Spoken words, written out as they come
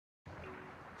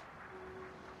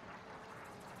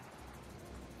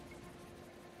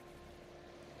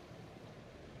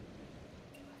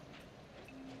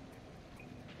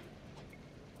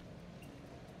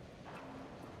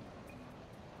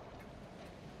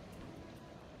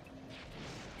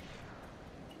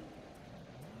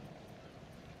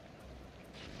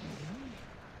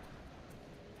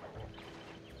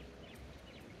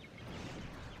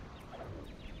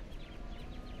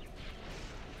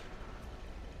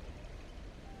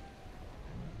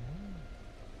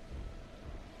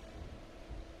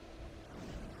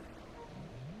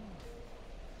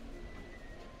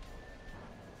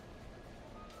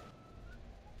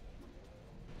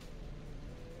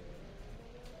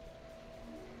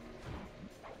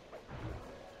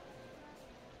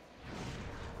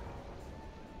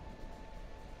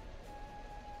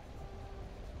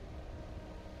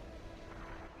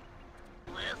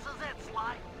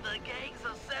The gang's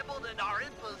assembled and are in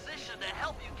position to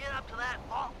help you get up to that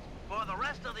vault. For the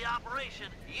rest of the operation,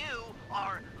 you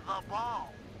are the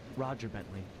ball. Roger,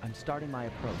 Bentley. I'm starting my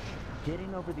approach.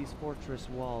 Getting over these fortress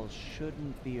walls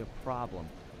shouldn't be a problem.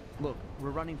 Look,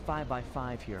 we're running 5 by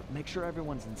 5 here. Make sure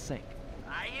everyone's in sync.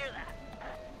 I hear that.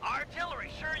 Artillery,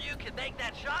 sure you can make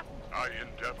that shot? I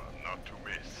endeavor not to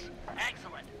miss.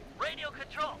 Excellent. Radio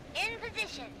control. In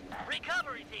position.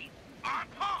 Recovery team. On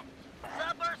pump.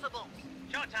 Submersibles.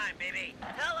 Showtime, baby.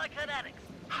 Telekinetics.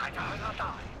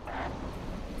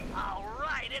 All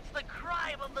right, it's the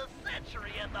crime of the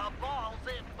century and the ball's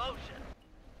in motion.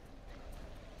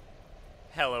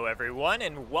 Hello everyone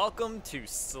and welcome to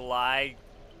Slide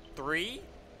 3,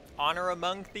 Honor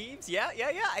Among Thieves. Yeah,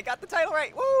 I got the title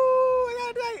right. Woo, I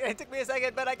got it right. It took me a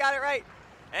second, but I got it right.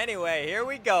 Anyway, here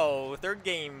we go. Third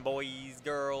game, boys,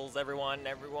 girls, everyone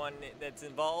that's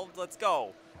involved. Let's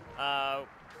go.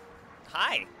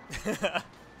 Hi.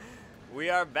 We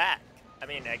are back. I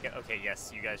mean, okay,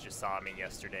 yes, you guys just saw me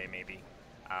yesterday, maybe.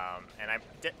 And I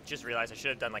just realized I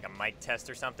should have done like a mic test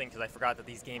or something, because I forgot that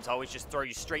these games always just throw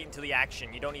you straight into the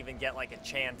action. You don't even get like a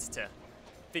chance to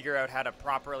figure out how to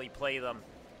properly play them.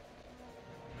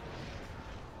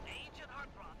 Agent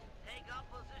Hartrock, take up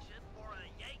position for a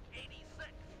Yank 86.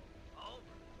 Over.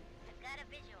 I've got a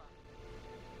visual.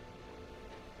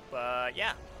 But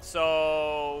yeah,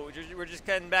 so we're just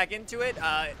getting back into it.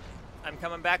 I'm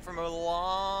coming back from a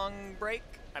long break.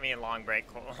 I mean, long break,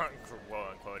 quote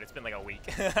unquote. It's been like a week.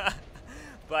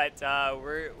 But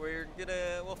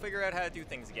we'll figure out how to do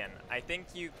things again.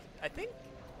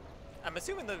 I'm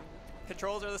assuming the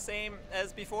controls are the same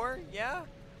as before. Yeah.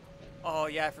 Oh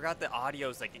yeah, I forgot the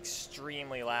audio's like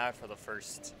extremely loud for the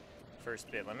first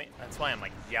bit. That's why I'm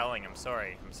like yelling. I'm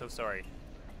sorry. I'm so sorry.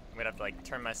 I'm gonna have to like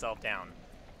turn myself down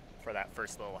for that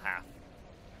first little half.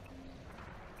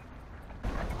 The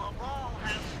ball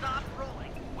has stopped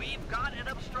rolling. We've got an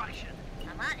obstruction.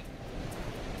 I'm on it.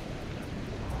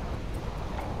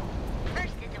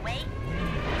 First is away.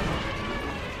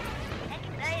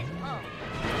 Second eye is full.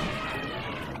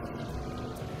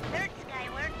 Third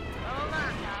skyward. Hold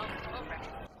on, now. Over.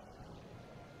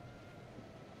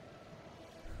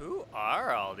 Who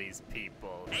are all these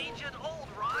people? Agent Old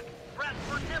Rock, prep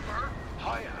for timber.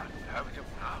 Hiya,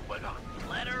 well done.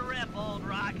 Let her rip, Old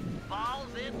Rock.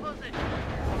 Ball's in position.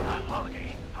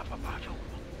 Holiday, up a battle.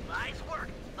 Nice work.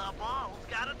 The ball's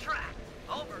got a track.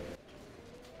 Over.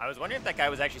 I was wondering if that guy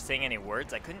was actually saying any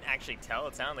words. I couldn't actually tell.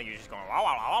 It sounded like he was just going la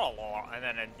la la la la, and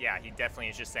then yeah, he definitely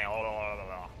is just saying la la la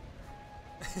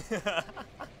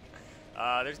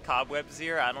la. There's cobwebs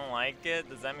here. I don't like it.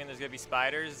 Does that mean there's gonna be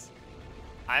spiders?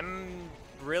 I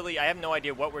have no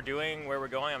idea what we're doing, where we're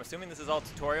going. I'm assuming this is all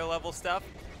tutorial level stuff.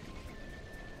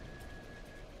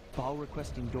 Ball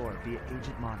requesting door via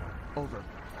Agent Mono. Over.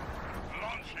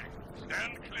 Launching.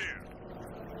 Stand clear.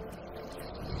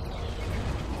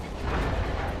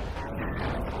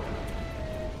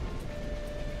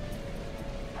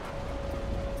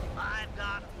 I've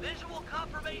got visual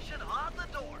confirmation on the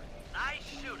door. Nice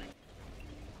shooting.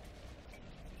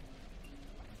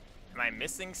 Am I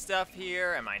missing stuff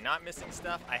here? Am I not missing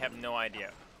stuff? I have no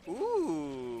idea.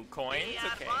 Ooh, coins. Be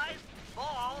Okay. advised,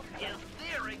 ball is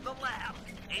nearing the lab.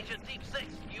 Agent Deep 6,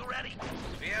 you ready?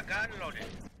 Rear gun loaded.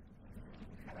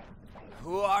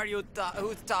 Who are you?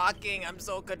 Who's talking? I'm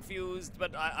so confused.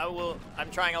 But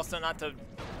I'm trying also not to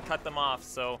cut them off.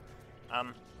 So,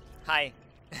 hi.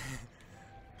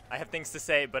 I have things to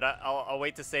say, but I'll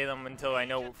wait to say them until I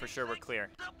know for sure we're clear.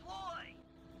 Deploy.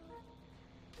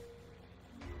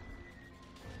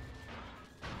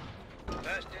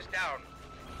 First is down.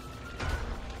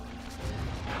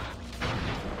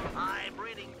 I'm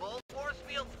reading both force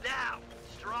fields down.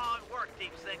 Strong work,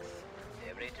 Deep 6.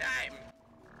 Every time.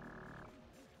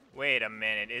 Wait a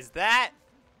minute. Is that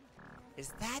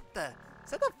the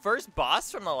first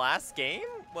boss from the last game?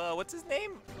 Well, what's his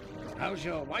name? How's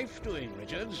your wife doing,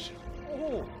 Richards?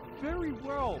 Oh, very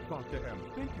well, Dr. M.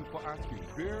 Thank you for asking.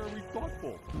 Very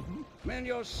thoughtful. And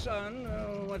your son,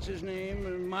 what's his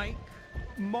name, Mike?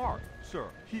 Mark, sir.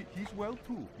 He's well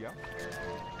too, yeah?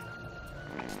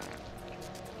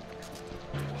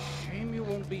 Shame you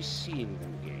won't be seeing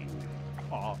them again.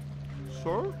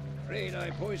 Sir? Afraid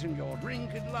I poisoned your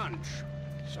drink at lunch.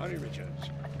 Sorry, Richards,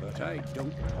 but I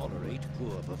don't tolerate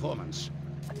poor performance.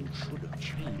 You should have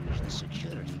changed the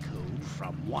security code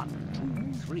from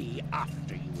 1, 2, 3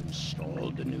 after you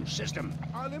installed the new system.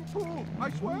 I'll improve, I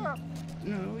swear.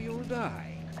 No, you'll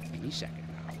die. Any second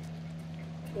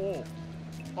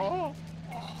now.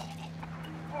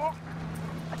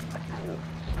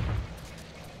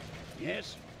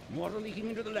 Yes, water leaking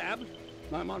into the lab.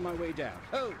 I'm on my way down.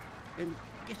 Oh, and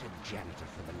get a janitor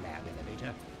for the lab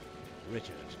elevator.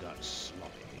 Richards got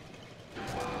sloppy.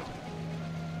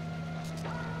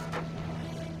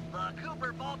 The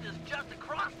Cooper vault is just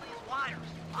across these wires.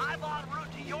 I'm en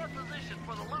route to your position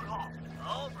for the loot haul.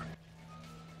 Over.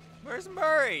 Where's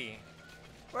Murray?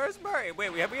 Where's Murray?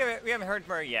 Wait, we haven't heard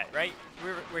Murray yet, right?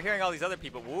 We're hearing all these other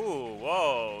people. Ooh,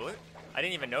 whoa. I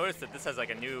didn't even notice that this has like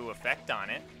a new effect on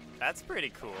it. That's pretty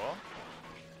cool.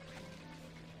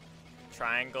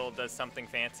 Triangle does something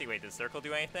fancy. Wait, does circle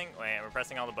do anything? Wait, we're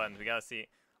pressing all the buttons. We gotta see.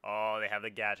 Oh, they have the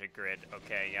gadget grid.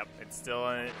 Okay, yep. It's still,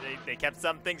 they kept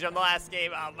some things from the last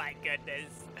game. Oh my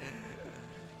goodness.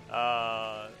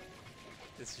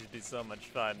 This should be so much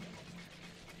fun.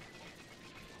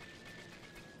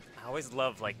 I always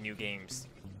love like new games.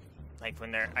 Like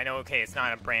when they're, I know, okay, it's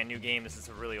not a brand new game. This is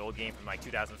a really old game from like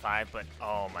 2005, but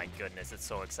oh my goodness, it's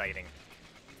so exciting.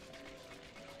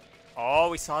 Oh,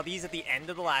 we saw these at the end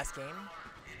of the last game.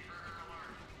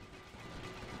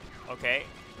 Okay,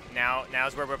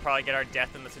 now's where we'll probably get our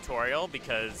death in the tutorial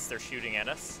because they're shooting at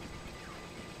us.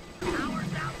 Powers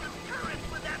out the turret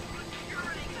with that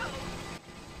security code.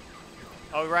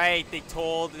 Oh right, they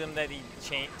told him that he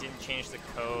didn't change the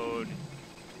code.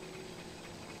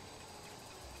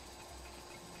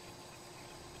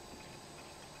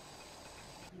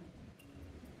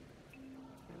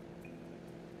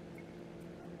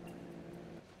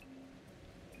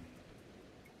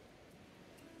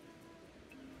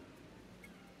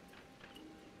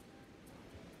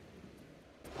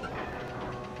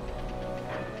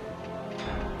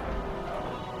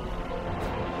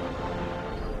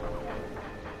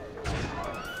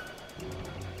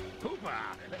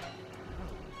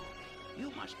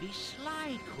 You must be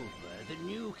Sly Cooper, the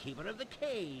new keeper of the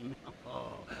cane.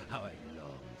 Oh, how I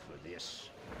long for this.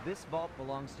 This vault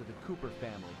belongs to the Cooper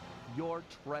family. You're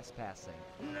trespassing.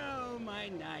 No, my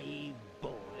naive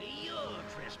boy, you're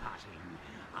trespassing.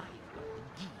 I've got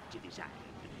the key to this island.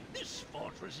 This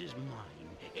fortress is mine.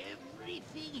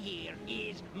 Everything here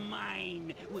is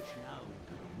mine, which now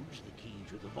includes the key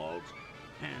to the vault.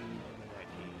 Hand over that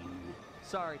cane.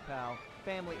 Sorry, pal.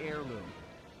 Family heirloom.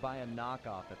 Buy a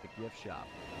knockoff at the gift shop.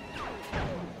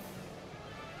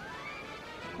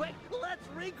 Quick, let's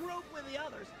regroup with the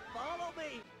others. Follow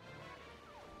me.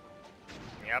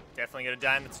 Yep, definitely gonna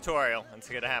die in the tutorial. That's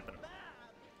gonna happen.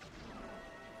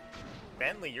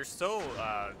 Bentley, you're so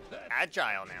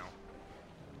agile now.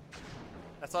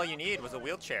 That's all you need was a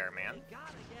wheelchair, man.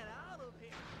 Gotta get out of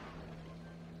here.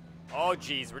 Oh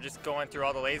geez, we're just going through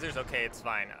all the lasers? Okay, it's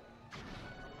fine.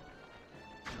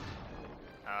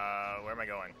 Where am I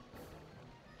going?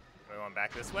 Am I going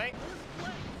back this way? This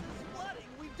place is flooding.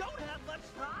 We don't have much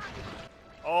time.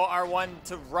 Oh, R1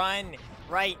 to run.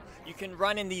 Right, you can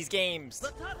run in these games.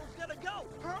 The tunnel's gonna go.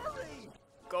 Hurry.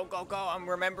 Go, go, go. I'm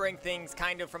remembering things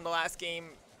kind of from the last game.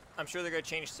 I'm sure they're gonna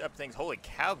change up things. Holy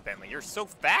cow, Bentley, you're so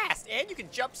fast, and you can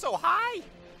jump so high.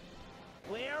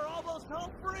 We're almost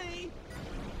home free.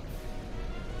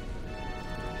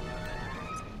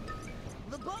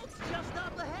 The boat's just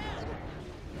up ahead.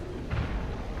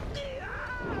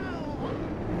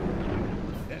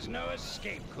 There's no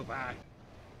escape, Cooper.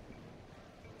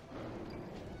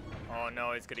 Oh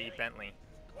no, he's gonna eat Bentley.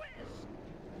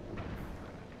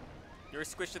 You were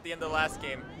squished at the end of the last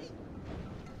game.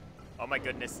 Oh my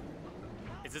goodness.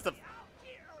 Is this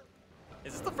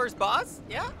the first boss?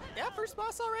 Yeah? Yeah, first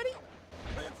boss already?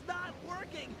 It's not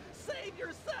working. Save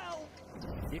yourself.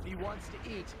 If he wants to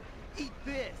eat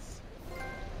this.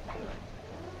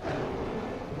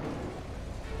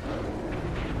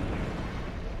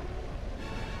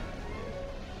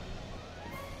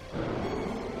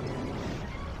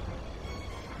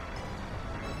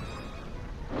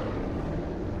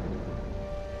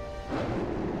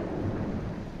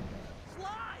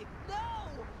 Sly, no!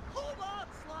 Hold on,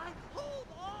 Sly. Hold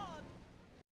on.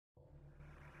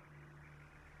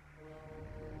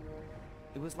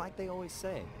 It was like they always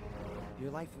say.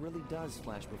 Your life really does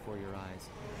flash before your eyes.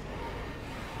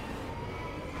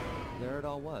 There it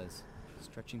all was,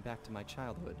 stretching back to my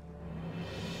childhood.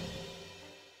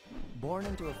 Born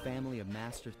into a family of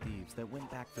master thieves that went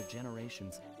back for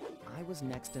generations, I was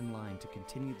next in line to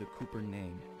continue the Cooper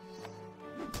name.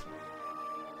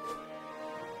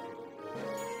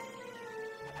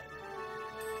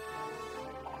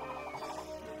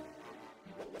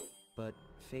 But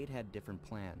fate had different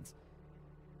plans.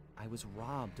 I was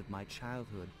robbed of my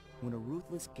childhood when a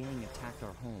ruthless gang attacked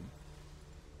our home.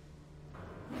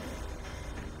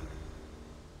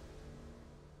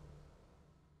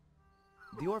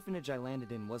 The orphanage I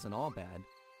landed in wasn't all bad.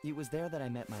 It was there that I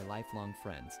met my lifelong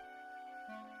friends.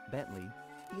 Bentley,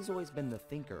 he's always been the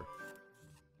thinker.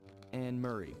 And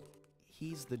Murray,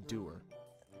 he's the doer.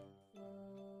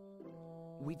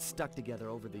 We'd stuck together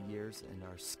over the years, and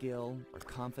our skill, our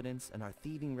confidence, and our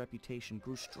thieving reputation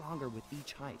grew stronger with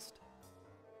each heist.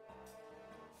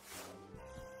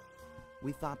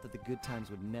 We thought that the good times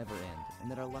would never end,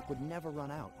 and that our luck would never run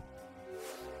out,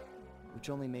 which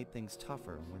only made things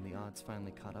tougher when the odds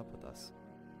finally caught up with us.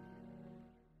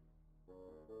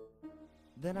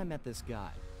 Then I met this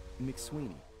guy,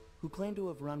 McSweeney, who claimed to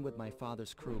have run with my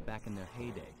father's crew back in their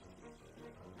heyday.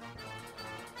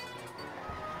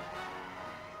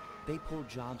 They pulled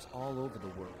jobs all over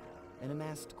the world and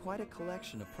amassed quite a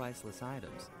collection of priceless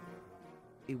items.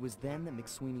 It was then that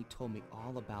McSweeney told me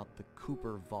all about the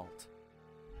Cooper Vault.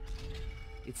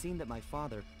 It seemed that my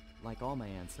father, like all my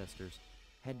ancestors,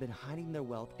 had been hiding their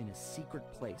wealth in a secret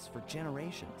place for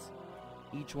generations,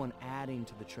 each one adding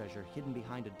to the treasure hidden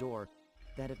behind a door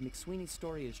that, if McSweeney's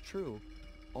story is true,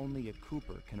 only a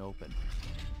Cooper can open.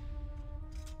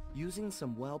 Using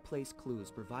some well-placed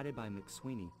clues provided by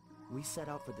McSweeney, we set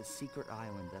out for the secret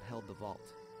island that held the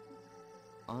vault.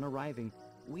 On arriving,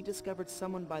 we discovered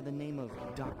someone by the name of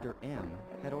Dr. M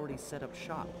had already set up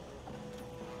shop.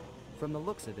 From the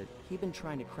looks of it, he'd been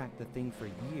trying to crack the thing for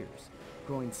years,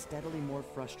 growing steadily more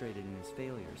frustrated in his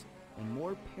failures and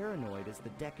more paranoid as the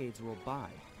decades rolled by.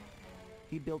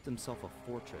 He built himself a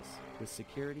fortress with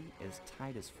security as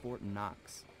tight as Fort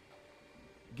Knox.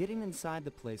 Getting inside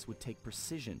the place would take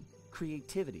precision,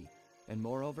 creativity, and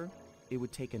moreover, it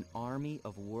would take an army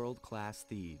of world-class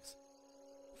thieves.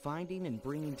 Finding and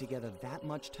bringing together that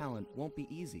much talent won't be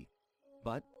easy,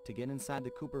 but to get inside the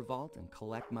Cooper Vault and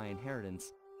collect my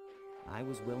inheritance, I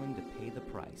was willing to pay the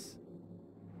price.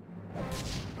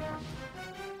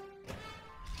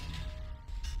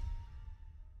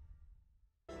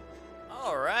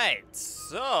 All right,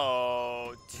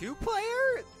 so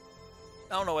 2-player?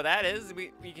 I don't know what that is.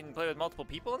 We can play with multiple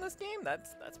people in this game?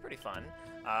 That's pretty fun.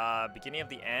 Beginning of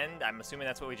the end, I'm assuming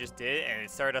that's what we just did, and it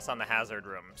started us on the hazard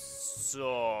room.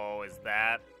 So, is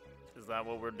that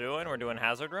what we're doing? We're doing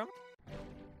hazard room?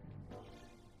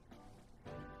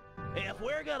 If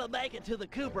we're gonna make it to the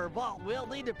Cooper Vault, we'll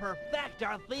need to perfect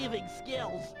our thieving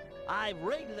skills. I've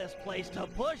rigged this place to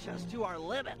push us to our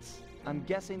limits. I'm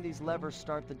guessing these levers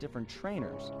start the different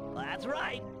trainers. That's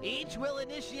right. Each will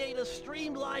initiate a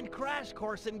streamlined crash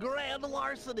course in grand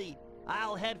larceny.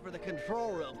 I'll head for the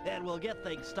control room, and we'll get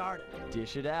things started.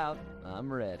 Dish it out.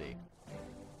 I'm ready.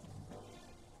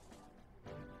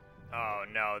 Oh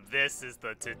no, this is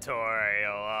the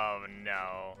tutorial. Oh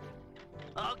no.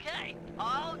 Okay,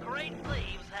 all great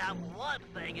thieves have one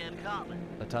thing in common.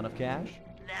 A ton of cash?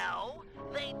 No,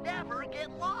 they never get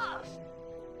lost.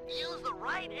 Use the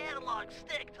right analog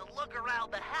stick to look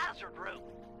around the hazard room.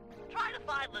 Try to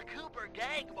find the Cooper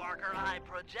gang marker I'm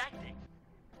projecting.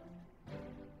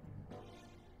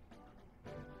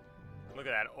 Look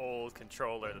at that old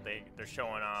controller that they're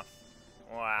showing off.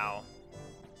 Wow.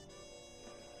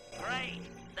 Great.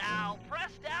 Now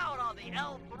press down on the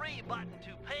L3 button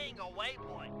to ping a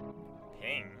waypoint.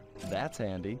 Ping. That's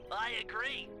handy. I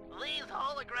agree. These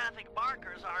holographic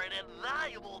markers are an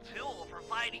invaluable tool for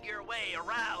finding your way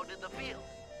around in the field.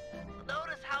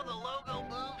 Notice how the logo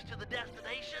moves to the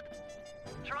destination?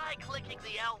 Try clicking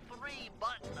the L3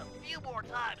 button a few more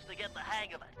times to get the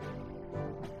hang of it.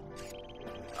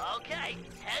 Okay,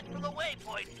 head for the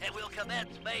waypoint and we'll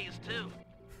commence phase 2.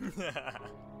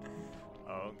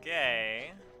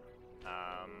 Okay.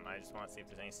 I just want to see if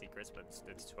there's any secrets, but it's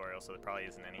the tutorial, so there probably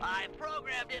isn't any. I've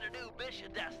programmed in a new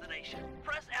mission destination.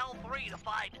 Press L3 to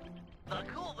find it. The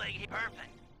cool thing here,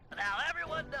 perfect. Now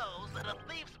everyone knows that a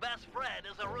thief's best friend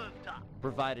is a rooftop.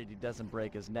 Provided he doesn't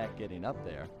break his neck getting up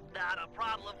there. Not a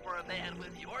problem for a man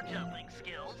with your jumping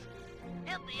skills.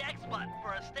 Hit the X button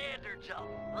for a standard jump.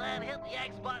 Then hit the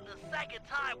X button a second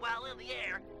time while in the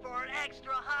air for an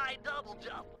extra high double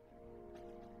jump.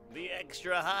 The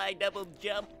extra high double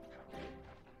jump.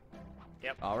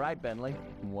 Yep. All right, Bentley.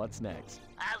 What's next?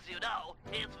 As you know,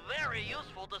 it's very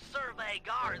useful to survey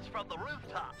guards from the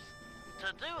rooftops.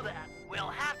 To do that, we'll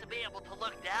have to be able to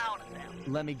look down at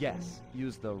them. Let me guess.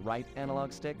 Use the right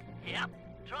analog stick? Yep.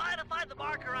 Try to find the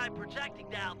marker I'm projecting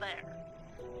down there.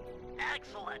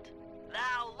 Excellent.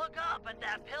 Now look up at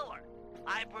that pillar.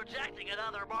 I'm projecting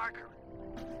another marker.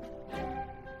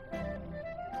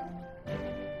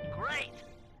 Great.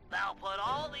 Now put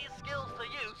all these skills to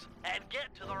use and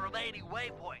get to the remaining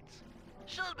waypoints.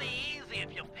 Should be easy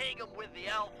if you ping them with the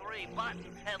L3 button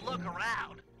and look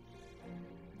around.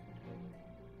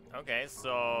 Okay,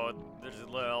 so there's a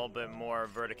little bit more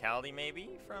verticality maybe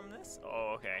from this.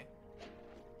 Oh, okay.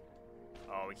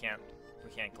 Oh, we can't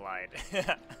glide.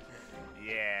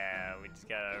 Yeah, we just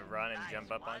gotta run and Nice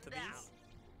jump up one onto down. these.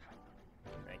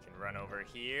 I can run over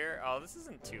here. Oh, this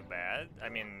isn't too bad. I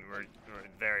mean, we're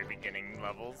at very beginning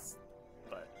levels,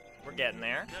 but we're getting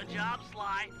there. Good job,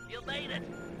 Sly. You made it.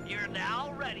 You're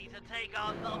now ready to take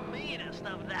on the meanest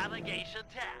of navigation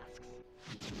tasks.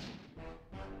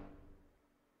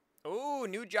 Ooh,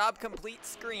 new job complete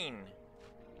screen.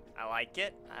 I like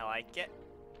it. I like it.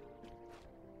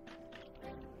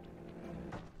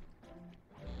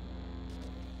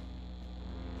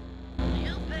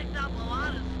 You picked up a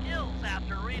lot of skills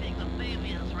after reading the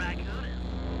Previous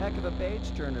Raccoonist. Heck of a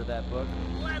page turner, that book.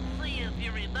 Let's see if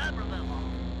you remember them all.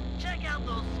 Check out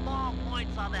those small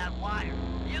points on that wire.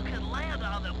 You can land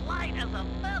on them light as a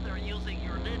feather using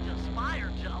your ninja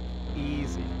spire jump.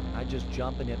 Easy. I just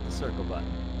jump and hit the circle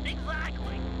button.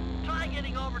 Exactly. Try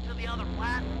getting over to the other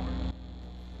platform.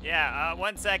 Yeah,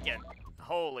 1 second.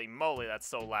 Holy moly, that's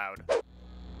so loud.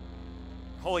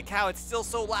 Holy cow, it's still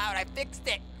so loud. I fixed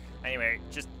it. Anyway,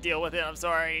 just deal with it. I'm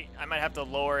sorry. I might have to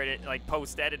lower it, like,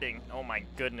 post-editing. Oh my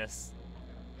goodness.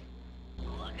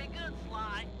 Looking good,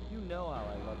 Sly. You know how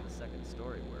I love the second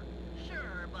story work.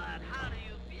 Sure, but how do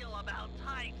you feel about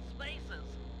tight spaces?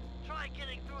 Try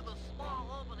getting through the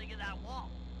small opening in that wall.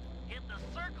 Hit the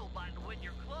circle button when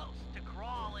you're close to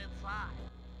crawl inside.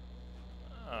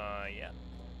 Yeah.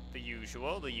 The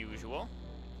usual, the usual.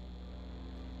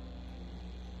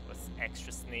 What's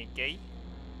extra sneaky?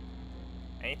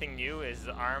 Anything new? Is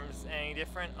the arms any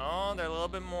different? Oh, they're a little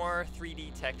bit more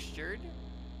 3D textured.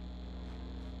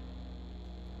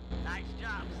 Nice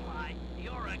job, Sly.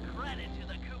 You're a credit to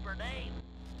the Cooper name.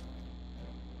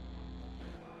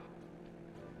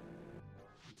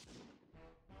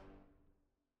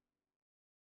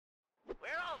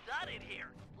 We're all done in here.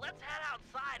 Let's head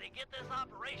outside and get this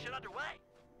operation underway.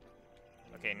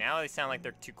 Okay, now they sound like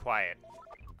they're too quiet.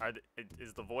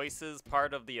 Is the voices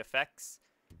part of the effects?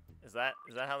 Is that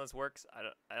how this works?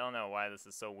 I don't know why this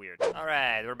is so weird. All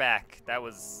right, we're back. That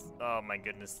was, oh my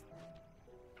goodness.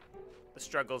 The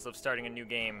struggles of starting a new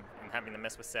game and having to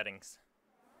mess with settings.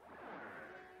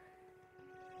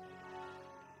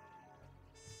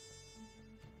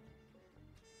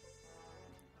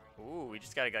 Ooh, we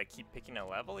just gotta keep picking a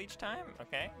level each time?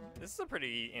 Okay. This is a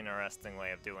pretty interesting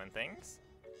way of doing things.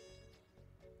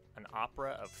 An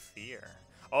opera of fear.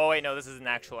 Oh wait, no, this is an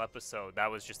actual episode.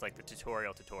 That was just like the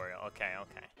tutorial. Okay,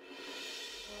 okay.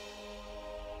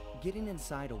 Getting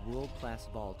inside a world-class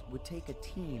vault would take a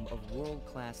team of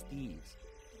world-class thieves.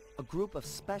 A group of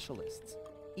specialists,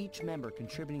 each member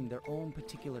contributing their own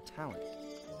particular talent.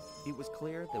 It was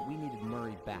clear that we needed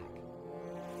Murray back.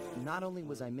 Not only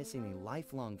was I missing a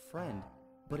lifelong friend,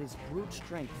 but his brute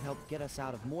strength helped get us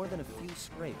out of more than a few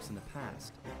scrapes in the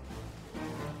past.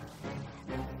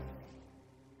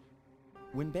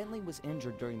 When Bentley was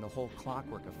injured during the whole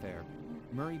Clockwork affair,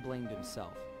 Murray blamed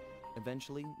himself,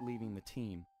 eventually leaving the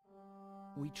team.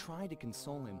 We tried to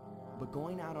console him, but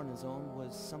going out on his own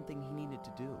was something he needed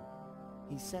to do.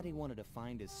 He said he wanted to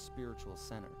find his spiritual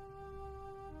center.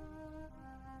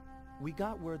 We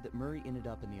got word that Murray ended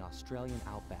up in the Australian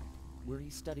outback, where he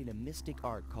studied a mystic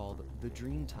art called the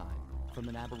Dreamtime from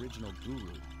an Aboriginal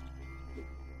guru.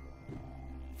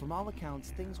 From all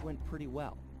accounts, things went pretty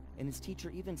well, and his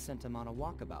teacher even sent him on a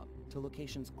walkabout to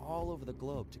locations all over the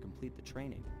globe to complete the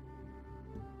training.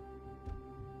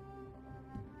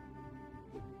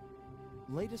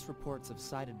 Latest reports have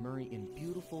cited Murray in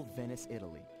beautiful Venice,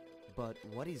 Italy, but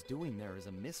what he's doing there is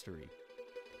a mystery.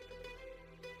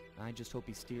 I just hope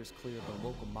he steers clear of the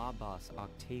local mob boss,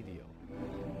 Octavio.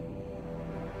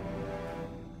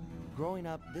 Growing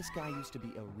up, this guy used to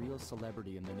be a real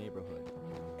celebrity in the neighborhood.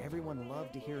 Everyone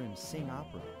loved to hear him sing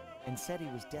opera, and said he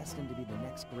was destined to be the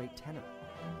next great tenor.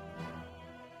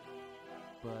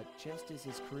 But just as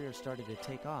his career started to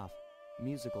take off,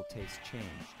 musical tastes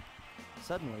changed.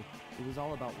 Suddenly, it was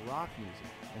all about rock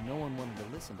music, and no one wanted to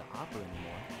listen to opera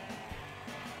anymore.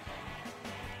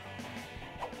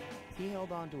 He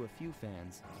held on to a few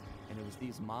fans, and it was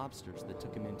these mobsters that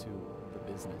took him into the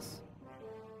business.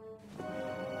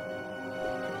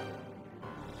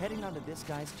 Heading onto this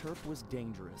guy's turf was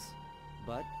dangerous,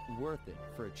 but worth it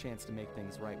for a chance to make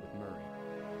things right with Murray.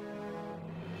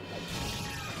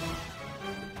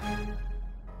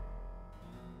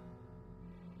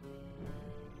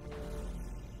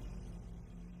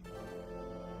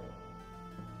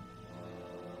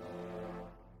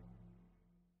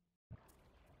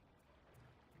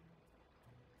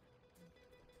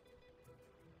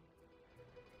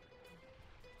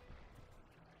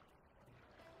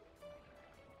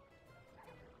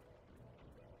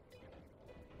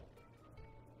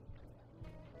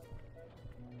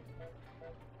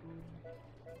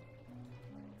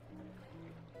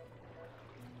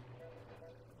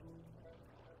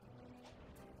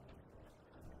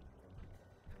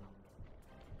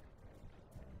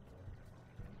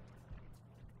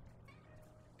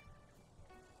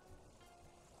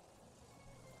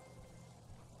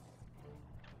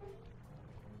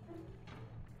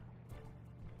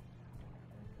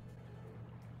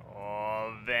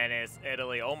 Venice,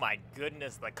 Italy. Oh my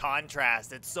goodness, the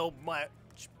contrast. It's so much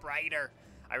brighter.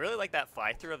 I really like that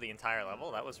fly-through of the entire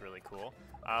level. That was really cool.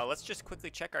 Let's just quickly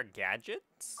check our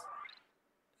gadgets.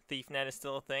 Thief net is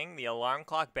still a thing. The alarm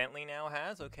clock Bentley now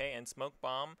has. Okay, and smoke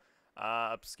bomb.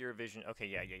 Obscure vision. Okay,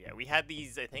 yeah. We had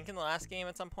these, I think, in the last game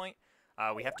at some point.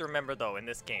 We have to remember, though, in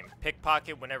this game,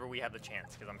 pickpocket whenever we have the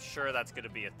chance, because I'm sure that's going to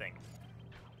be a thing.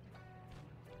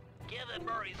 Given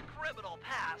Murray's criminal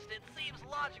past, it seems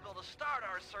logical to start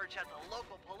our search at the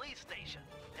local police station.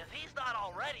 If he's not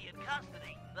already in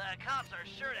custody, the cops are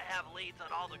sure to have leads on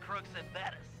all the crooks in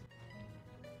Venice.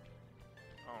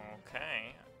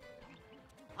 Okay.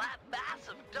 That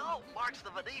massive dome marks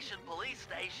the Venetian police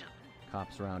station.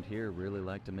 Cops around here really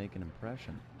like to make an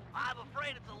impression. I'm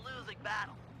afraid it's a losing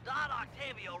battle. Don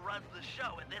Octavio runs the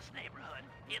show in this neighborhood.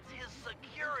 It's his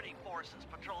security forces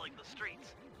patrolling the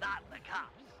streets, not the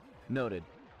cops. Noted.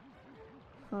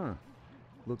 Huh.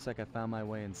 Looks like I found my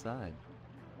way inside.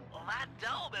 Well, that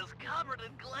dome is covered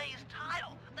in glazed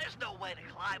tile. There's no way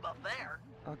to climb up there.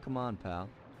 Oh, come on, pal.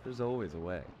 There's always a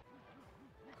way.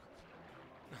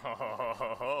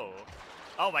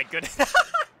 Oh my goodness.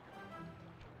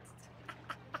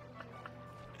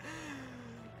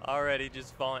 Already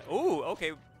just falling. Ooh,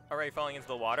 okay. Already falling into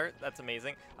the water. That's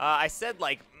amazing. I said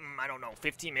like, I don't know,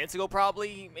 15 minutes ago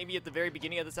probably, maybe at the very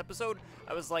beginning of this episode,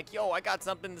 I was like, yo, I got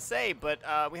something to say, but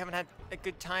we haven't had a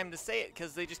good time to say it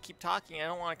because they just keep talking. I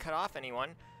don't want to cut off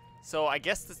anyone. So I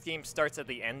guess this game starts at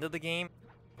the end of the game.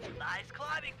 Nice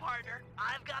climbing, partner.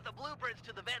 I've got the blueprints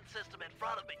to the vent system in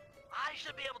front of me. I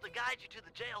should be able to guide you to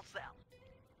the jail cell.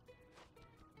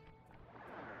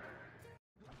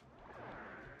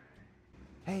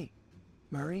 Hey,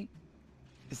 Murray?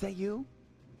 Is that you?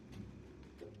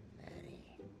 Murray,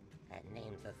 that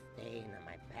name's a stain on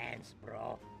my pants,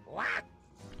 bro. What?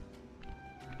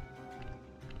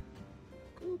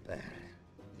 Cooper,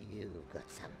 you've got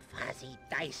some fuzzy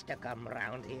dice to come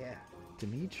round here.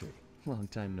 Dimitri. Long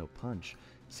time no punch.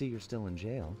 See, you're still in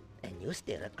jail. And you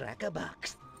still a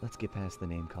crackerbox. Let's get past the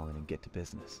name calling and get to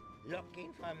business.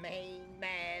 Looking for main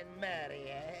man Murray,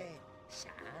 eh?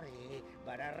 Sorry,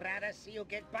 but I'd rather see you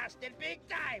get busted big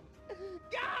time.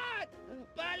 God!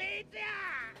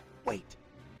 Policia! Wait!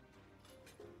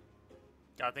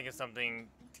 Gotta think of something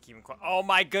to keep him quiet. Oh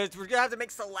my goodness, we're gonna have to make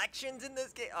selections in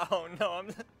this game. Oh no,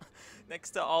 I'm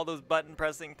next to all those button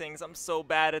pressing things. I'm so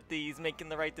bad at these, making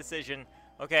the right decision.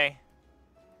 Okay.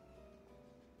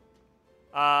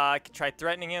 I could try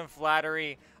threatening him,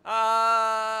 flattery.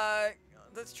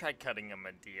 Let's try cutting him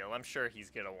a deal. I'm sure he's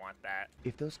gonna want that.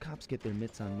 If those cops get their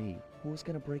mitts on me, who's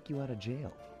gonna break you out of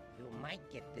jail? You might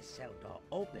get this cell door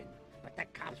open, but the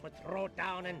cops would throw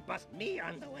down and bust me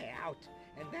on the way out.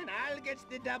 And then I'll get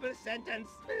the double sentence.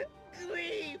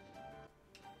 Leave!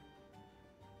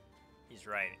 He's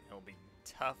right. It'll be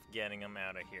tough getting him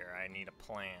out of here. I need a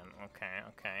plan.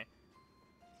 Okay.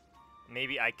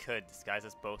 Maybe I could disguise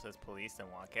us both as police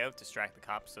and walk out, distract the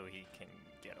cops so he can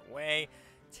get away.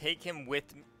 Take him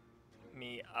with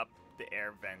me up the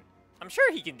air vent. I'm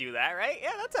sure he can do that, right?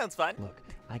 Yeah, that sounds fun. Look,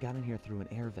 I got in here through an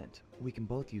air vent. We can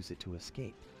both use it to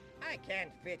escape. I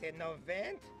can't fit in no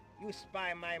vent. You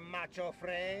spy my macho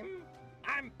frame?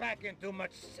 I'm packing too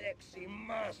much sexy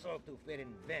muscle to fit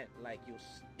in vent like you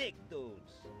stick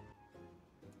dudes.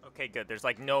 Okay, good. There's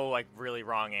like no like really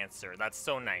wrong answer. That's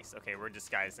so nice. Okay, we're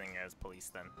disguising as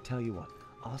police then. Tell you what,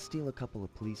 I'll steal a couple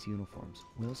of police uniforms.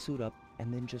 We'll suit up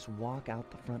and then just walk out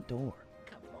the front door.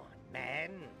 Come on,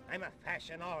 man. I'm a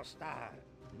fashion all-star.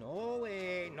 No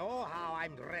way, no how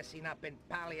I'm dressing up in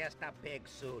polyester pig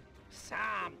suit.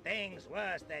 Something's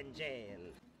worse than jail.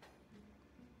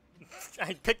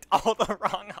 I picked all the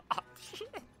wrong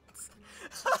options.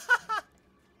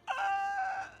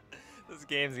 This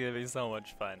game's gonna be so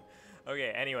much fun.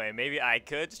 Okay, anyway, maybe I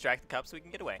could distract the cops so we can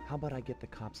get away. How about I get the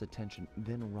cops' attention,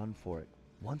 then run for it?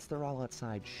 Once they're all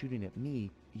outside shooting at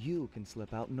me, you can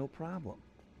slip out no problem.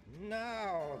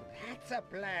 No, that's a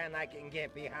plan I can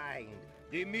get behind.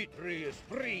 Dimitri is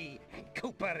free and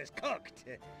Cooper is cooked.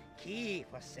 Key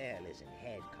for sale is in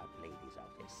head cop lady's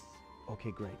office.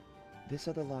 Okay, great. This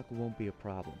other lock won't be a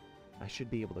problem. I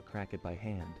should be able to crack it by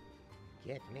hand.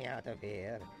 Get me out of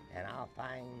here, and I'll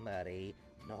find Murray.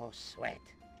 No sweat.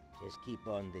 Just keep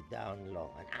on the down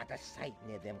low and out of sight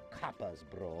near them coppers,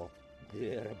 bro.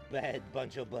 They're a bad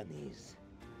bunch of bunnies.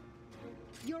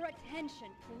 Your attention,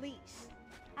 police.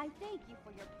 I thank you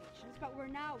for your patience, but we're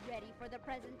now ready for the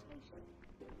presentation.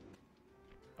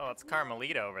 Oh, it's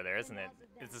Carmelita over there, isn't it?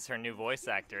 This is her new voice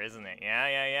actor, isn't it?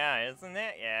 Yeah, isn't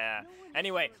it? Yeah.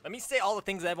 Anyway, let me say all the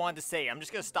things I wanted to say. I'm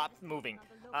just gonna stop moving.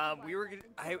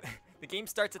 the game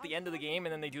starts at the end of the game,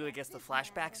 and then they do, I guess, the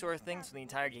flashback sort of thing, so the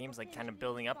entire game's like kind of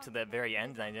building up to the very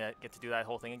end, and I get to do that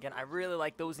whole thing again. I really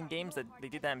like those in games that they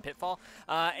did that in Pitfall.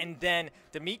 And then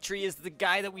Dimitri is the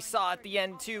guy that we saw at the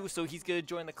end too, so he's gonna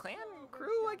join the clan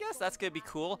crew, I guess. That's gonna be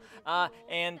cool. Yeah,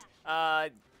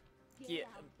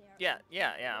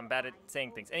 I'm bad at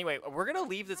saying things. Anyway, we're gonna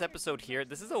leave this episode here.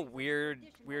 This is a weird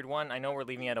one. I know we're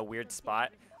leaving at a weird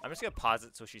spot. I'm just gonna pause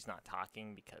it so she's not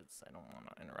talking because I don't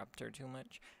want to interrupt her too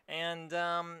much. And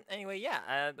anyway,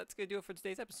 yeah, that's gonna do it for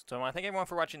today's episode. So I want to thank everyone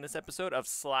for watching this episode of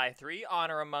Sly 3: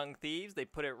 Honor Among Thieves. They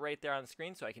put it right there on the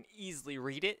screen so I can easily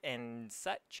read it and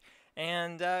such.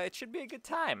 And it should be a good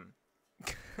time.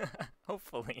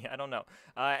 Hopefully, I don't know.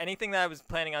 Anything that I was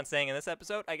planning on saying in this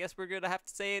episode, I guess we're going to have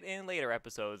to say it in later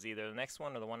episodes, either the next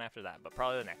one or the one after that, but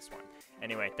probably the next one.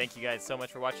 Anyway, thank you guys so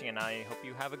much for watching, and I hope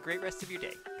you have a great rest of your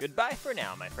day. Goodbye for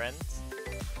now, my friends.